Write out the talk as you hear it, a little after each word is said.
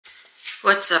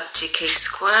What's up, TK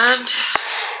Squad?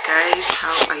 Guys,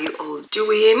 how are you all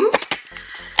doing?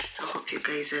 I hope you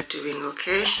guys are doing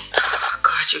okay. Oh,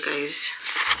 God, you guys,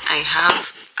 I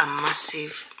have a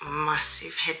massive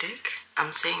headache.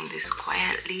 I'm saying this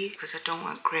quietly because I don't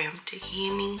want Graham to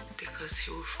hear me, because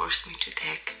he will force me to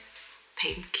take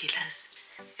painkillers,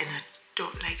 and I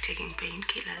don't like taking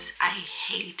painkillers. I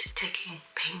hate taking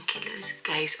painkillers.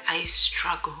 Guys, I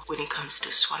struggle when it comes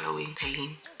to swallowing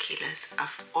painkillers.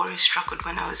 I've always struggled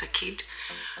when I was a kid.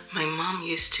 My mom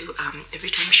used to, every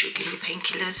time she would give me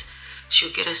painkillers, she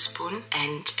would get a spoon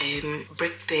and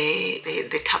break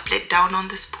the tablet down on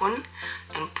the spoon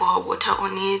and pour water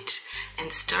on it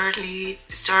and stir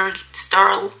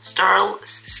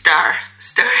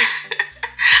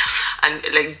and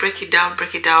like break it down,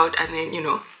 and then, you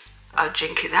know, I'll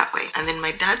drink it that way. And then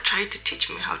my dad tried to teach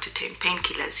me how to take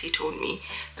painkillers. He told me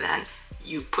that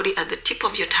you put it at the tip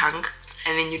of your tongue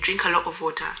and then you drink a lot of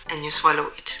water and you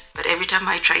swallow it. But every time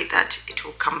I tried that, it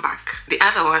will come back. The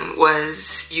other one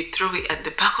was you throw it at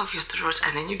the back of your throat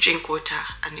and then you drink water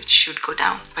and it should go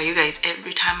down. But you guys,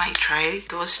 every time I try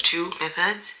those two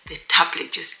methods, the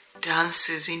tablet just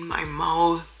dances in my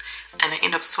mouth and I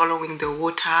end up swallowing the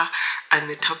water and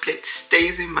the tablet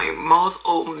stays in my mouth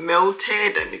all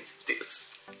melted and it's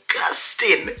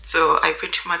disgusting. So I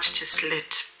pretty much just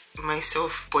let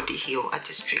myself body heal. I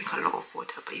just drink a lot of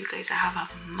water. But you guys, I have a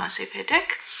massive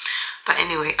headache. But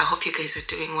anyway, I hope you guys are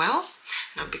doing well.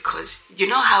 Now, because you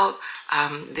know how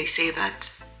they say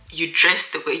that you dress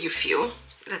the way you feel.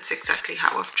 That's exactly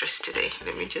how I've dressed today.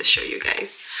 Let me just show you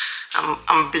guys.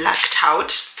 I'm blacked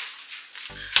out.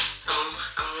 I'm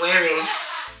wearing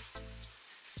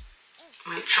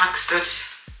my tracksuit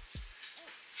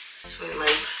with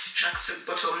my tracksuit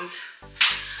bottoms,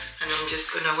 and I'm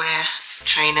just gonna wear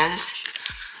trainers.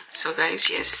 So guys,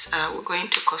 yes, we're going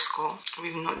to Costco.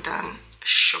 We've not done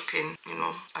shopping, you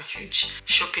know, a huge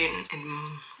shopping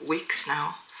in weeks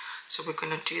now. So we're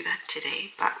gonna do that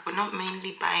today, but we're not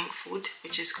mainly buying food.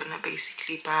 We're just gonna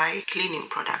basically buy cleaning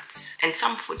products and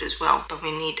some food as well, but we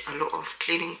need a lot of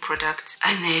cleaning products.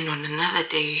 And then on another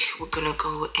day, we're gonna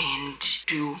go and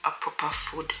do a proper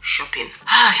food shopping.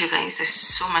 You guys, there's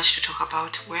so much to talk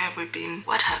about. Where have we been?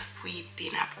 What have we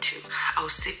been up to? I'll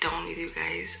sit down with you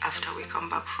guys after we come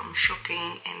back from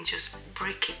shopping and just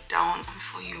break it down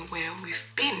for you where we've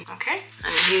been, okay?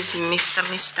 And here's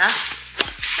Mr.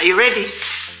 Are you ready?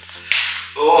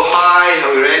 Oh hi,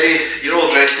 are we ready? You're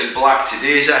all dressed in black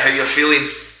today, is that how you're feeling?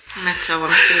 That's how I'm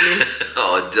feeling.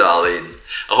 Oh darling,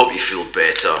 I hope you feel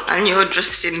better. And you're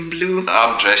dressed in blue.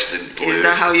 I'm dressed in blue. Is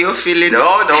that how you're feeling? No,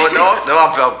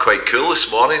 I'm quite cool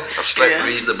this morning. I've slept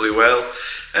reasonably well.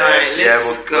 Alright,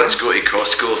 let's go to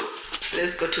Costco.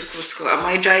 Let's go to Costco. Am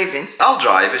I driving? I'll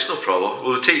drive, it's no problem.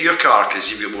 We'll take your car because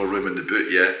you've got more room in the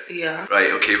boot, yeah? Yeah. Right,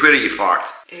 okay, where are you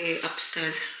parked?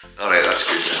 Upstairs. Alright, that's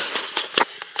good then.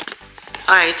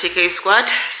 Alright, TK Squad,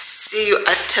 see you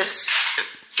at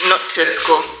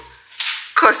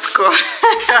Costco.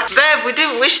 Babe, we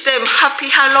didn't wish them happy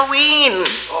Halloween.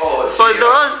 For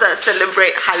those that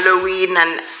celebrate Halloween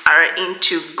and are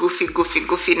into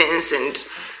goofiness and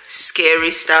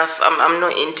scary stuff, I'm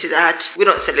not into that. We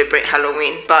don't celebrate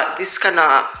Halloween, but this kind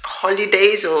of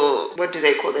holidays, or what do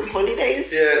they call them?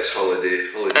 Holidays? Yeah, it's holiday.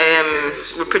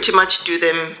 We pretty much do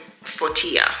them for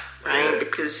Tia, right? Yeah.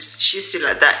 Because she's still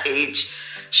at that age.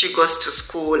 She goes to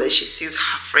school and she sees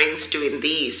her friends doing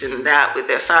this and that with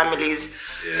their families.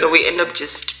 Yeah. So we end up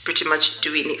just pretty much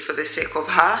doing it for the sake of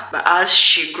her. But as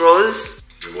she grows,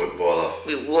 we won't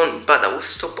bother. We'll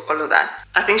stop all of that.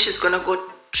 I think she's gonna go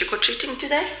trick-or-treating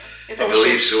today. I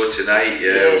believe so, tonight,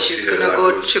 yeah. Yeah, she's gonna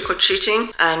go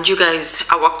trick-or-treating. And you guys,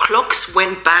 our clocks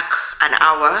went back an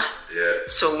hour. Yeah.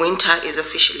 So winter is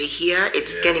officially here.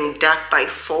 It's getting dark by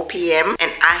 4 p.m.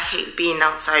 and I hate being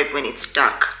outside when it's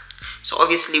dark. So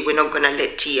obviously we're not gonna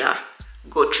let Tia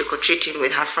go trick-or-treating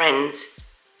with her friends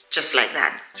just like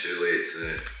that. Too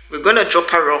late. We're gonna drop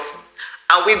her off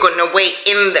and we're gonna wait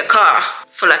in the car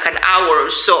for like an hour or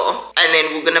so, and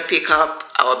then we're gonna pick up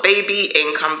our baby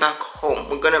and come back home.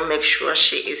 We're gonna make sure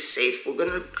she is safe.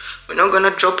 We're not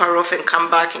gonna drop her off and come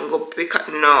back and go pick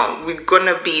her. No, we're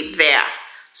gonna be there.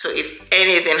 So if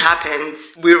anything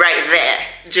happens, we're right there.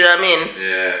 Do you know what I mean?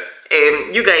 Yeah.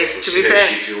 You guys, to be fair,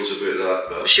 she feels about that,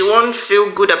 but she won't feel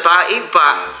good about it,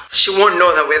 but she won't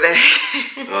know that we're there.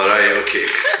 Alright, okay.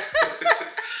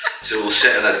 So we'll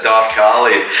sit in a dark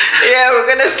alley. Yeah, we're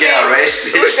gonna get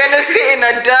arrested. We're gonna sit in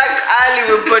a dark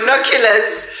alley with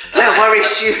binoculars. Like, where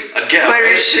is she? And get where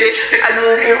arrested. Is she? And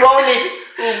we'll be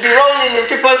rolling in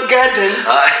people's gardens.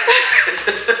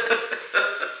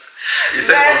 You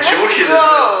think I'm joking as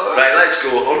well? Right, let's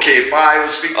go. Okay, bye. We'll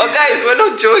speak to you guys, soon. we're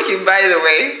not joking, by the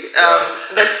way.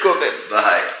 Let's go, babe.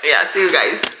 Bye. Yeah, see you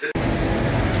guys.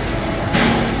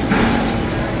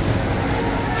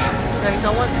 Guys,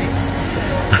 I want this.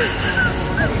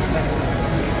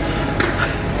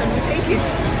 Can you take it?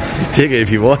 Take it if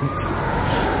you want.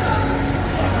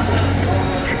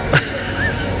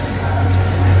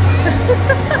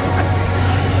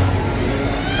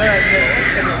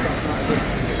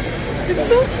 It's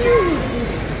so cute.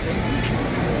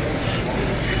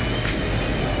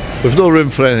 We've no room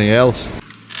for anything else.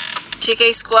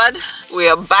 TK Squad, we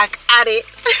are back at it.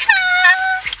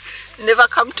 Never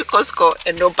come to Costco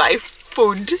and not buy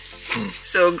food.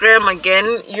 So Graham,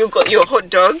 again, you got your hot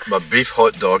dog. My beef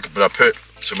hot dog, but I put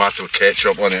tomato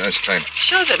ketchup on it this time.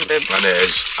 Show them, babe. And it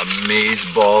is amaze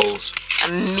balls.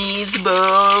 Amaze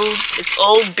balls. It's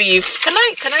all beef. Can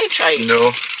I try it?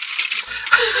 No.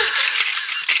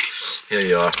 Here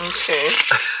you are. Okay.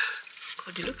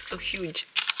 God, it looks so huge.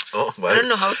 Oh, wow. I don't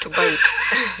know how to bite.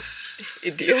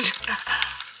 Idiot.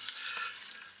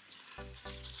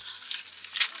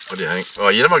 What do you think? Oh,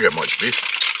 you never get much beef.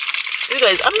 You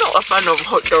guys, I'm not a fan of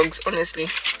hot dogs, honestly.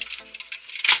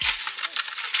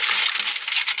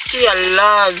 Tia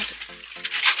loves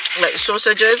like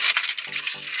sausages.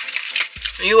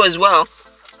 You as well.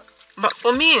 But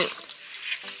for me,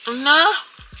 nah.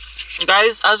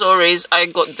 Guys, as always, I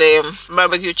got the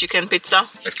barbecue chicken pizza.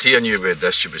 If Tia knew we had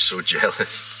this, she'd be so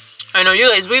jealous. I know, you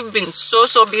guys, we've been so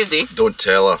busy Don't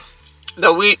tell her.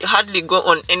 that we hardly go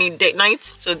on any date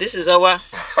nights. So this is our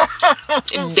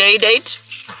day date.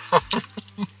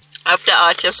 After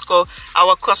our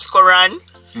Costco run,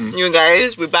 you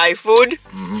guys, we buy food.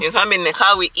 You come in the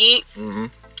car, we eat,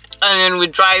 and then we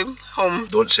drive home.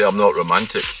 Don't say I'm not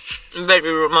romantic.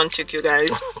 Very romantic, you guys.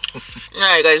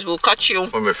 Alright guys, we'll catch you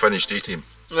When we're finished eating.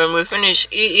 when we finish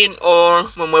eating or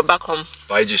when we're back home.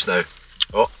 Bye just now.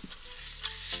 Oh,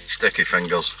 sticky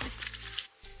fingers.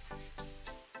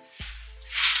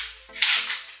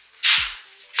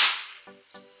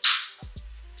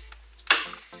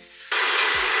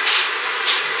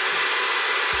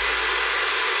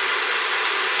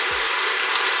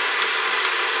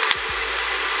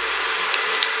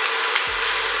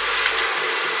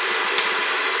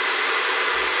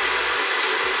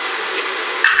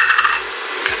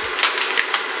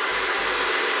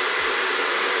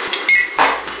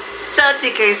 So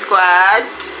TK Squad,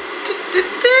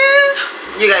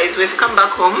 you guys, we've come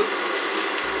back home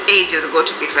ages ago,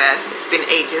 to be fair. It's been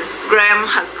ages. Graham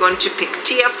has gone to pick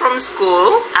Tia from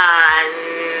school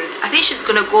and I think she's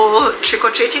gonna go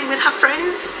trick-or-treating with her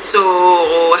friends. So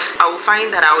I will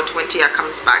find that out when Tia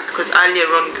comes back, because earlier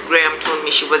on Graham told me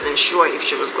she wasn't sure if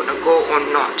she was gonna go or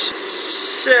not.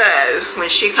 So when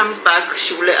she comes back,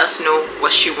 she will let us know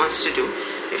what she wants to do.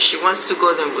 If she wants to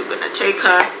go, then we're gonna take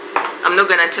her. I'm not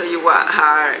gonna tell you what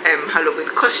her Halloween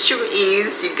costume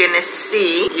is. You're gonna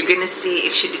see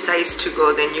if she decides to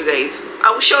go. Then you guys,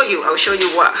 I'll show you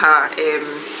what her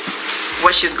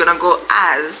what she's gonna go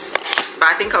as. But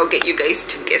I think I'll get you guys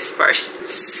to guess first.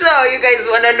 So you guys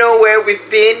wanna know where we've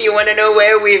been? You wanna know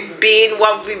where we've been,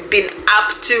 what we've been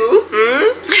up to?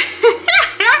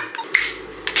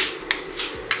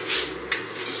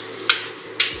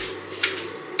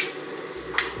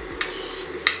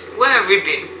 Where have we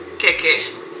been? KK,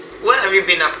 what have you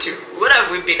been up to? What have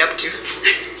we been up to?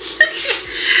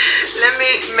 Let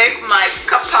me make my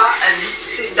cuppa and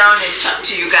sit down and chat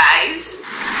to you guys.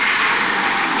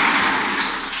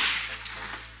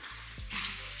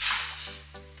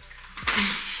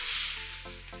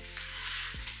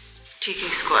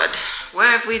 TK Squad,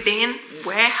 where have we been?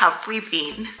 Where have we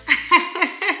been?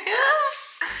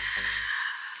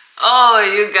 Oh,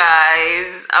 you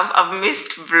guys, I've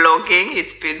missed vlogging.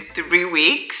 It's been 3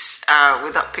 weeks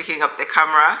without picking up the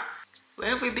camera. Where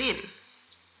have we been?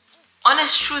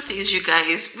 Honest truth is, you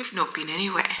guys, we've not been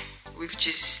anywhere. We've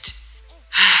just,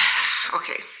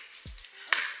 okay,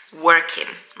 working,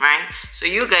 right? So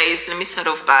you guys, let me start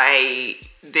off by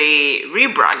the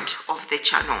rebrand of the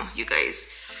channel, you guys.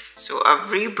 So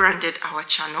I've rebranded our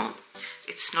channel.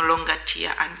 It's no longer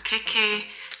Tia and KK.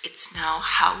 It's now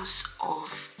House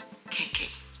of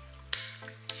KK.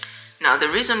 Now the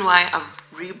reason why I've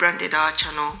rebranded our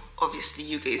channel, obviously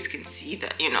you guys can see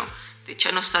that, you know, the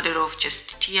channel started off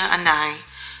just Tia and I,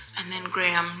 and then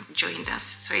Graham joined us,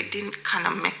 so it didn't kind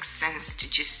of make sense to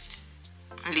just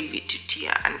leave it to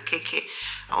Tia and KK.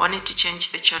 I wanted to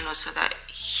change the channel so that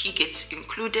he gets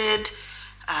included.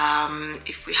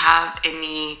 If we have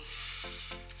any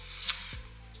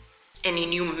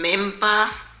new member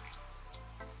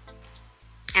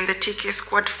in the TK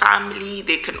Squad family,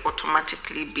 they can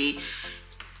automatically be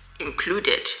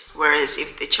included. Whereas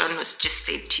if the channel just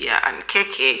said Tia and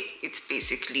Keke, it's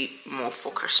basically more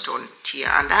focused on Tia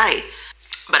and I.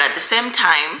 But at the same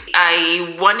time,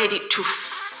 I wanted it to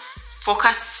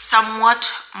focus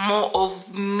somewhat more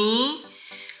of me,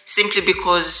 simply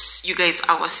because you guys,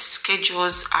 our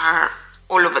schedules are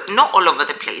not all over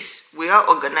the place. We are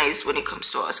organized when it comes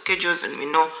to our schedules, and we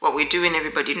know what we're doing.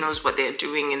 Everybody knows what they're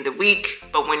doing in the week.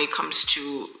 But when it comes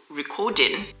to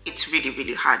recording, it's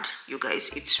really hard, you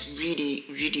guys. It's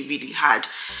really hard.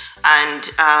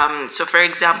 And so for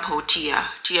example, Tia,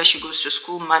 she goes to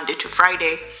school Monday to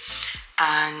Friday,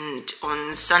 and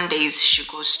on Sundays she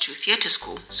goes to theater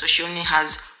school. So she only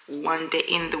has one day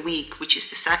in the week, which is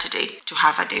the Saturday, to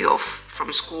have a day off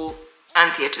from school and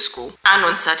theater school. And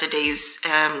on Saturdays,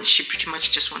 she pretty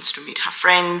much just wants to meet her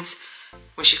friends.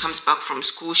 When she comes back from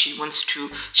school, she's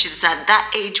at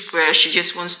that age where she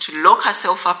just wants to lock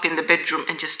herself up in the bedroom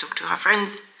and just talk to her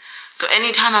friends. So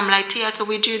anytime I'm like, Tia, can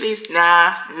we do this?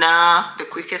 Nah, the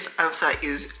quickest answer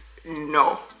is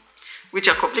no. Which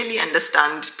I completely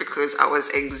understand, because I was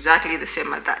exactly the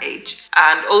same at that age.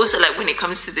 And also, like, when it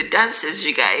comes to the dances,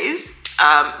 you guys,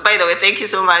 by the way, thank you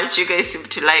so much. You guys seem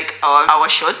to like our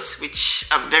shots, which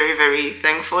I'm very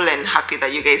thankful and happy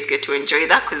that you guys get to enjoy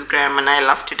that, because Graham and I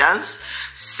love to dance.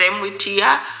 Same with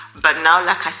Tia. But now,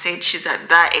 like I said, she's at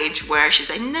that age where she's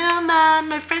like, no, man,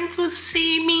 my friends will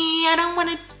see me. I don't want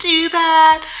to do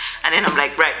that. And then I'm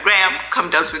like, right, Graham, come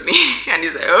dance with me. And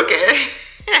he's like, okay.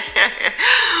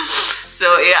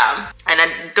 So yeah, and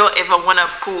I don't ever want to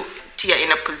put Tia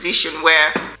in a position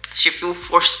where she feels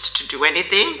forced to do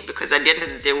anything, because at the end of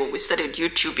the day, when we started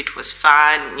YouTube, it was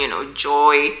fun, you know,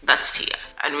 joy. That's Tia.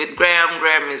 And with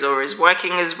Graham is always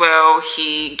working as well.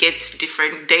 He gets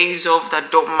different days off that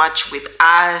don't match with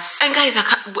us. And guys,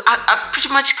 I pretty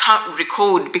much can't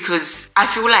record, because I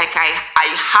feel like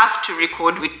I have to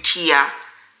record with Tia,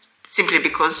 simply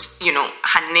because, you know,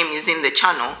 her name is in the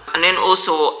channel. And then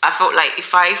also, I felt like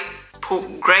if I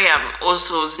put Graham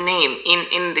also's name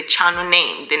in the channel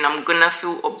name, then I'm gonna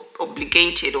feel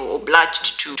obligated or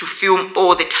obliged to film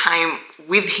all the time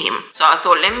with him. So I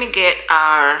thought, let me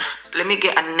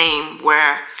get a name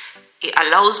where it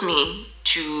allows me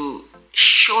to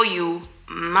show you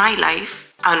my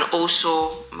life and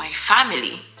also my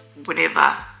family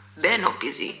whenever they're not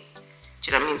busy.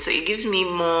 Do you know what I mean? So it gives me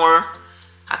more,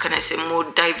 how can I say, more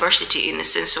diversity, in the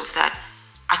sense of that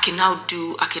I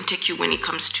can take you when it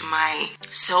comes to my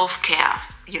self-care.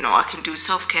 You know, I can do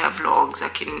self-care vlogs. I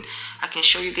can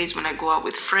show you guys when I go out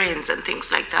with friends and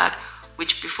things like that,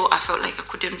 which before I felt like I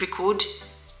couldn't record.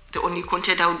 The only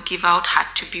content I would give out had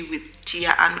to be with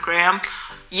Tia and Graham.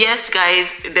 Yes,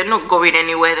 guys, they're not going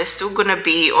anywhere. They're still gonna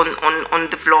be on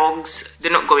the vlogs.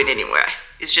 They're not going anywhere.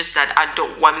 It's just that I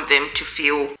don't want them to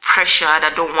feel pressured.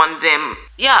 I don't want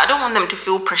them to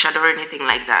feel pressured or anything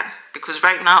like that. Because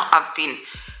right now I've been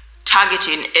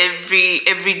targeting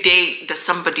every day that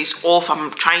somebody's off.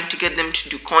 I'm trying to get them to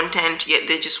do content, yet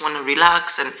they just want to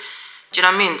relax. And do you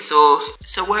know what I mean? So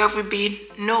where have we been?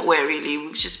 Nowhere really.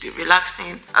 We've just been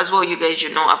relaxing. As well, you guys,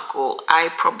 you know, I've got eye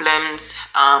problems.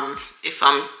 If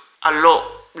I'm a lot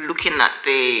looking at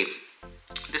the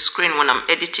screen when I'm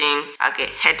editing, I get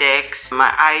headaches.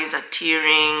 My eyes are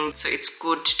tearing. So it's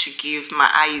good to give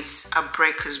my eyes a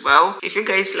break as well. If you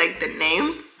guys like the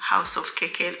name House of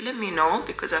Keke, let me know,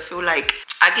 because I feel like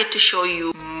I get to show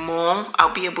you more.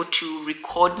 I'll be able to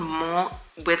record more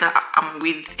whether I'm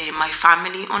with my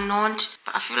family or not.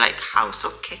 But I feel like House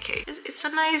of Keke, it's a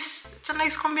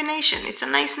nice combination. It's a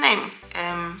nice name.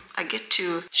 I get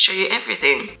to show you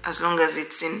everything as long as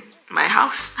it's in my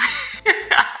house.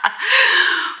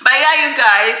 But yeah, you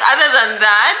guys, other than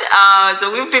that,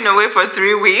 so we've been away for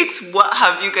 3 weeks. What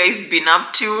have you guys been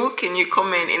up to? Can you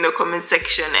comment in the comment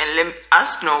section and let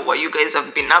us know what you guys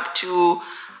have been up to?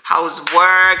 How's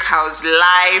work? How's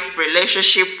life?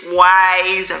 Relationship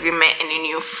wise? Have you met any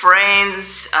new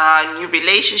friends? New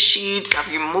relationships?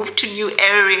 Have you moved to new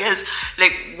areas?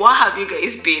 Like, what have you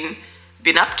guys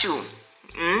been up to?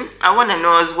 I want to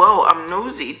know as well. I'm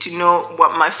nosy to know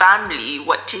what my family,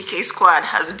 what TK Squad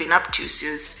has been up to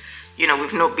since, you know,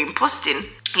 we've not been posting.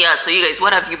 Yeah, so you guys,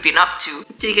 what have you been up to?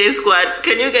 TK Squad,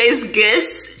 can you guys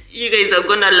guess? You guys are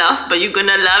gonna laugh, but you're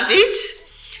gonna love it.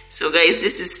 So guys,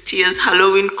 this is Tia's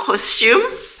Halloween costume,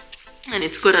 and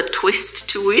it's got a twist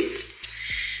to it.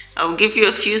 I'll give you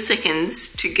a few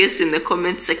seconds to guess in the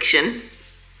comment section.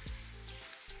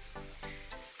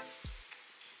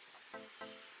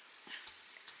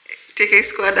 TK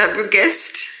Squad, have you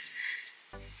guessed?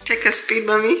 Take a spin,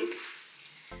 mommy.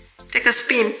 Take a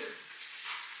spin.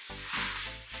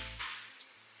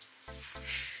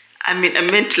 I mean, I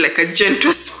meant like a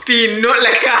gentle spin, not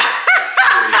like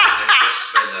a...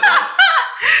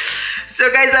 So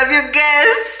guys, have you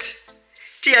guessed?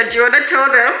 Tia, do you want to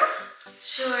tell them?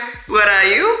 Sure. What are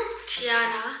you?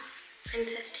 Tiana.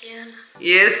 Princess Tiana.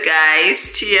 Yes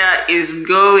guys, Tia is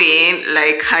going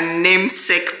like her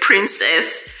namesake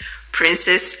princess,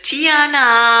 Princess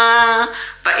Tiana.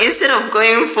 But instead of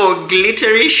going for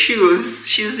glittery shoes,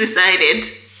 she's decided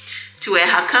to wear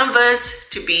her Converse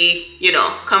to be, you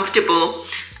know, comfortable,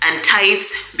 and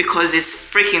tights because it's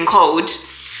freaking cold.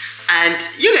 And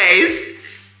you guys,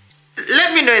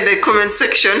 let me know in the comment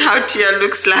section how Tia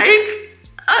looks like.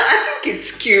 I think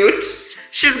it's cute.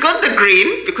 She's got the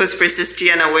green because Princess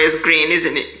Tiana wears green,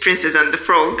 isn't it? Princess and the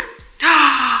Frog.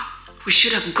 We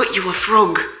should have got you a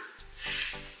frog.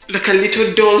 Like a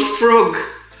little doll frog.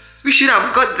 We should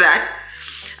have got that.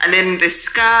 And then the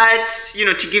skirt, you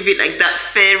know, to give it like that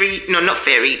fairy, no, not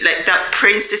fairy, like that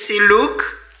princessy look.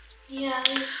 Yeah,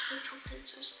 little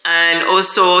princess. And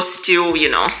also still, you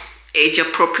know, age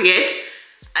appropriate.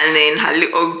 And then her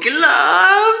little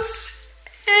gloves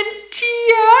and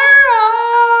tiara.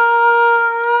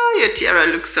 Your tiara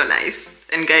looks so nice.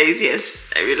 And guys,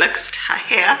 yes, I relaxed her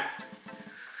hair.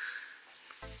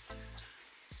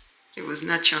 It was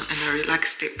natural and I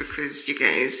relaxed it because you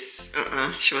guys,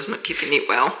 she was not keeping it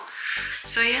well.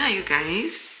 So yeah, you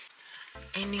guys,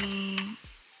 any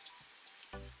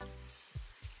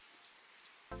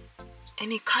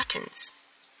curtains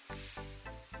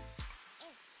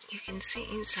you can see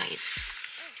inside.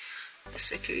 The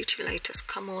security light has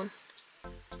come on.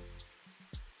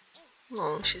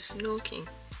 Oh, she's knocking.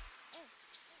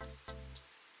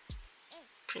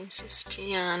 Princess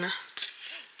Tiana.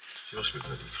 She must be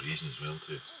bloody freezing as well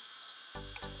too.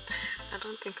 I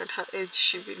don't think at her age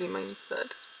she really minds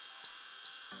that.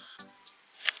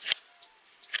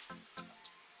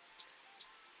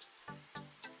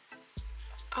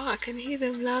 Oh, I can hear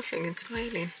them laughing and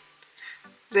smiling.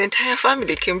 The entire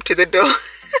family came to the door.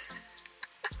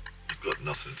 They've got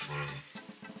nothing for her.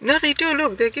 No, they do.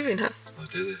 Look, they're giving her. Oh,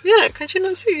 do they? Yeah, can't you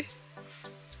not see?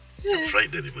 Yeah. I'm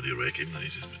frightened anybody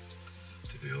recognises me,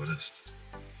 to be honest.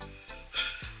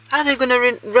 Are they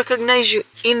gonna recognize you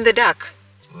in the dark?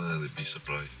 Well, they'd be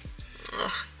surprised.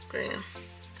 Oh, Graham.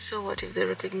 So what if they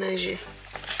recognize you?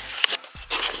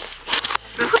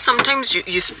 Because sometimes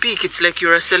you speak, it's like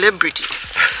you're a celebrity.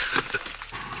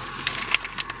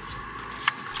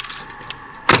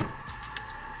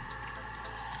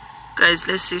 Guys,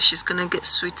 let's see if she's gonna get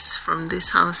sweets from this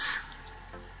house.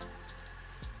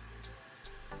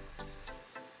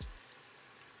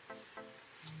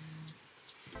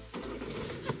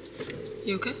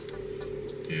 You okay?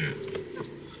 Yeah.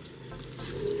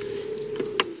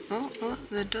 Oh,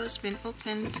 the door's been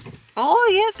opened. Oh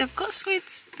yeah, they've got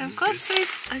sweets. They've got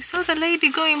sweets. I saw the lady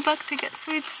going back to get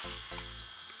sweets.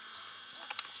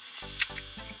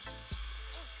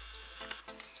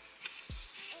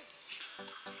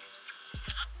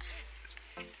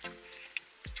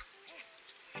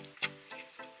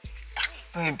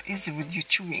 Babe, easy with you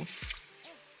chewing.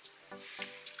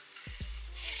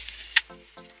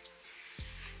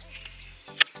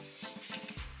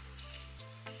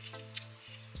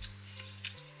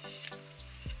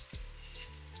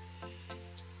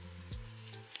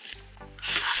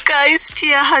 Guys,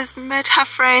 Tia has met her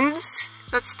friends.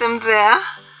 That's them there.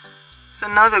 So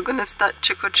now they're gonna start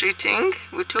trick-or-treating.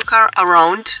 We took her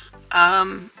around.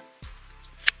 My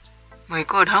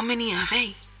God, how many are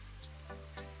they?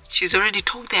 She's already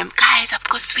told them, guys, I've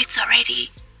got sweets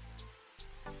already.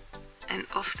 And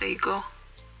off they go.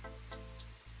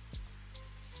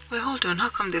 Wait, hold on, how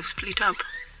come they've split up?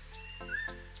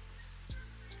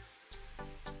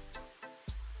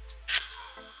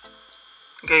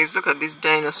 Guys, look at these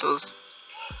dinosaurs.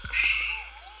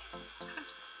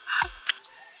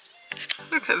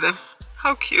 Look at them.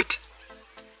 How cute.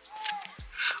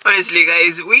 Honestly,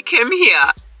 guys, we came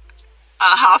here at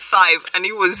 5:30 and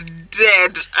it was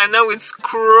dead. And now it's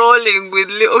crawling with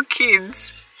little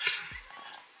kids.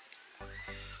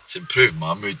 It's improved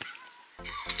my mood.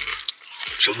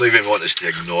 She'll not even want us to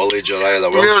acknowledge her either,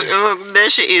 will she? Look, there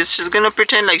she is. She's gonna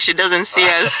pretend like she doesn't see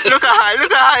us. Look at her,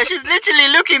 look at her. She's literally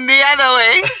looking the other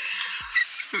way.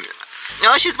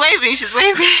 Oh, she's waving, she's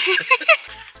waving.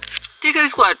 Do you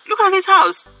guys what? Look at this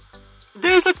house.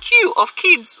 There's a queue of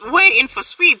kids waiting for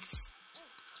sweets.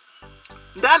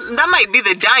 That might be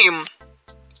the dime.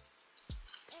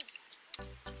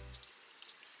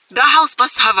 That house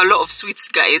must have a lot of sweets,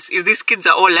 guys, if these kids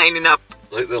are all lining up.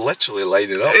 Like they're literally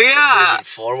lining up. Yeah,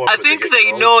 I think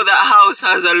they know that house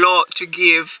has a lot to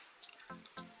give.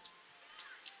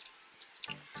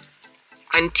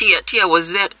 And Tia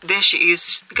was there. There she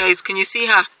is. Guys, can you see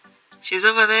her? She's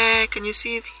over there. Can you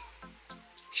see?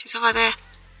 She's over there.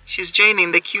 She's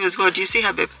joining the queue as well. Do you see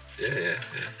her, babe? Yeah.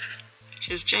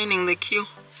 She's joining the queue.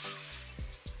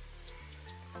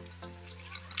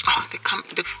 Oh,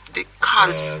 the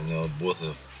cars. No, both of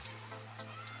them.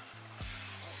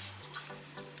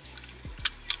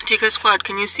 Take a squad.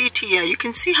 Can you see Tia? You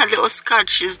can see her little skirt.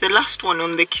 She's the last one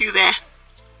on the queue there.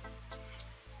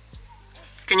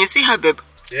 Can you see her, babe?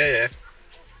 Yeah.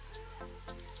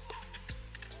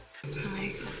 Oh my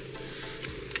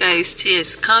God. Guys, Tia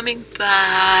is coming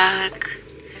back.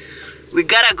 We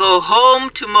gotta go home.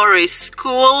 Tomorrow is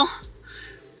school.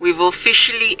 We've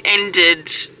officially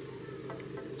ended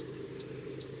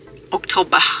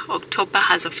October. October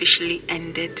has officially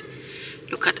ended.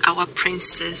 Look at our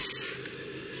princess.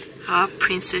 Our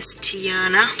Princess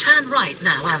Tiana. Turn right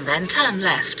now and then turn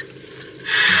left.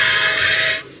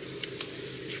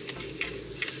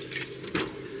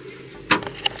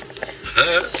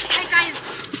 Hi guys.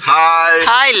 Hi.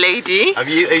 Hi, lady. Have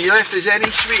you left us any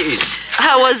sweeties?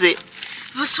 How was it?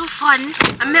 It was so fun.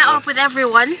 I met up with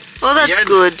everyone. Oh, that's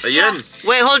good. Are you in?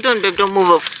 Wait, hold on, babe. Don't move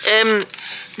off.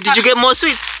 Did you get more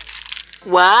sweets?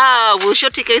 Wow. We'll show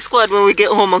TK Squad when we get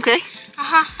home, okay?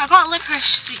 I got licorice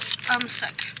sweet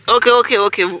stick.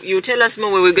 Okay. You tell us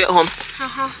more when we get home.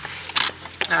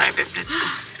 All right, babe. Let's go.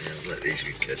 Yeah, let these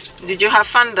wee kids. Did you have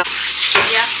fun though?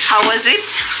 Yeah. How was it?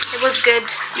 It was good.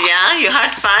 Yeah, you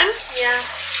had fun? Yeah.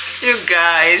 You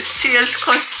guys, Tia's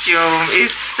costume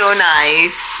is so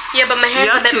nice. Yeah, but my hair's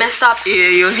a bit messed up. Yeah,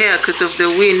 your hair because of the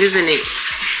wind, isn't it?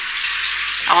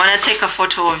 I want to take a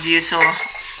photo of you, so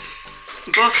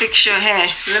go fix your hair.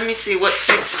 Let me see what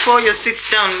sweets. Pour your sweets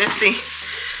down. Let's see.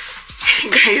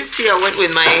 Guys, Tia went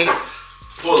with my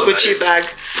Gucci bag.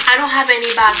 I don't have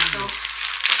any bags, so.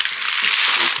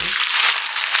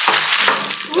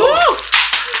 Woo!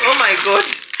 Oh my God.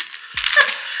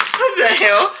 What the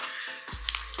hell?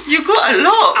 You got a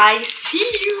lot. I see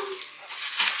you.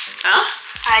 Huh?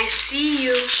 I see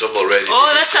you. Some already.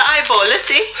 Oh, that's an eyeball. Let's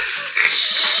see.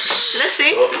 Let's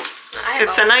see.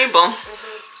 It's an eyeball.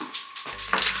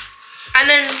 And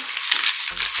then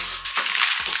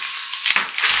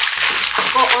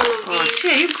got all of Oh, these.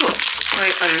 Tia, you got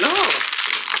quite a lot.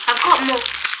 I've got more.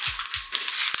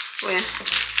 Where?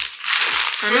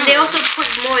 And they also put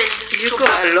more in this You little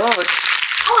got a box. lot.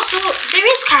 Oh, so there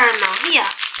is caramel here.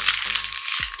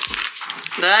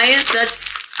 Guys,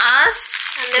 that's us.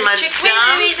 And there's chicken.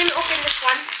 Madame. Wait, let me open this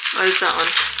one. What is that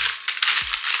one?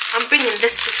 I'm bringing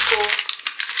this to school.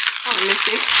 Let me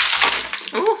see.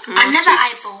 Oh, more Another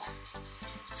sweets. eyeball.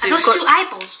 So Are you've those got- two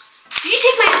eyeballs? Did you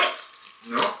take my eye?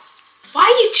 No. Why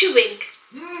are you chewing?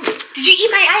 Did you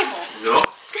eat my eyeball? No.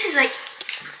 This is like...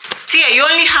 Tia, you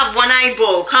only have one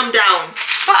eyeball. Calm down.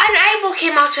 But an eyeball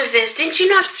came out of this. Didn't you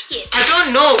not see it? I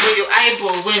don't know where your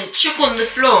eyeball went. Check on the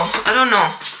floor. I don't know.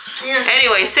 Yes.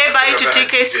 Anyway, say bye to Go back.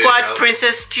 TK Squad. Yeah.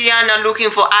 Princess Tiana looking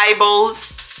for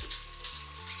eyeballs.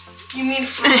 You mean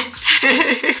frogs?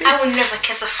 I would never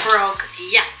kiss a frog.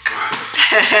 Yuck.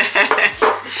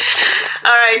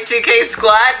 Alright, TK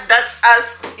Squad. That's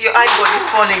us. Your eyeball is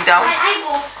falling down. My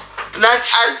eyeball.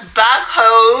 That's us back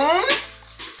home.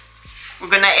 We're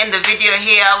gonna end the video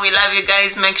here. We love you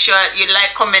guys. Make sure you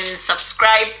like, comment, and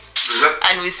subscribe.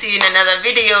 And we'll see you in another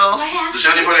video. Does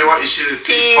anybody want to see the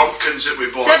three Peace. pumpkins that we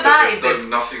bought Say bye, that we've babe. done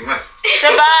nothing with?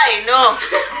 Say bye. No.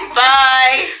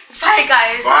 Bye. Bye,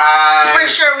 guys. Bye. For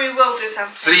sure we will do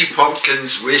something. 3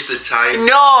 pumpkins, wasted time.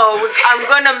 No, I'm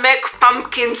gonna make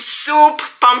pumpkin soup,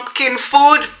 pumpkin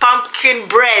food, pumpkin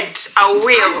bread. I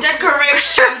will.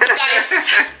 Decorations,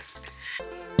 guys.